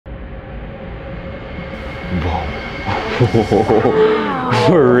Whoa.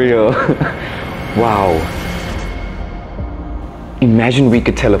 For real. Wow. Imagine we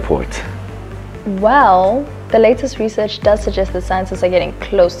could teleport. Well, the latest research does suggest that scientists are getting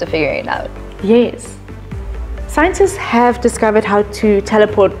close to figuring it out. Yes. Scientists have discovered how to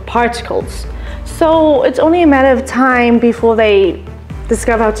teleport particles. So it's only a matter of time before they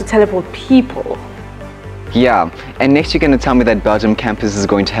discover how to teleport people. Yeah, and next you're going to tell me that Belgium campus is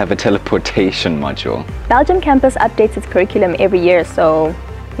going to have a teleportation module. Belgium campus updates its curriculum every year, so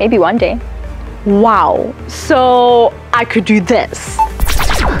maybe one day. Wow, so I could do this.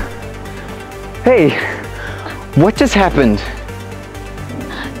 Hey, what just happened?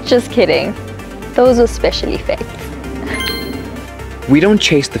 Just kidding. Those were special effects. We don't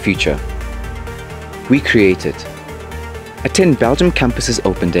chase the future. We create it. Attend Belgium Campus's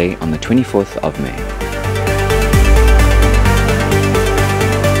Open Day on the 24th of May.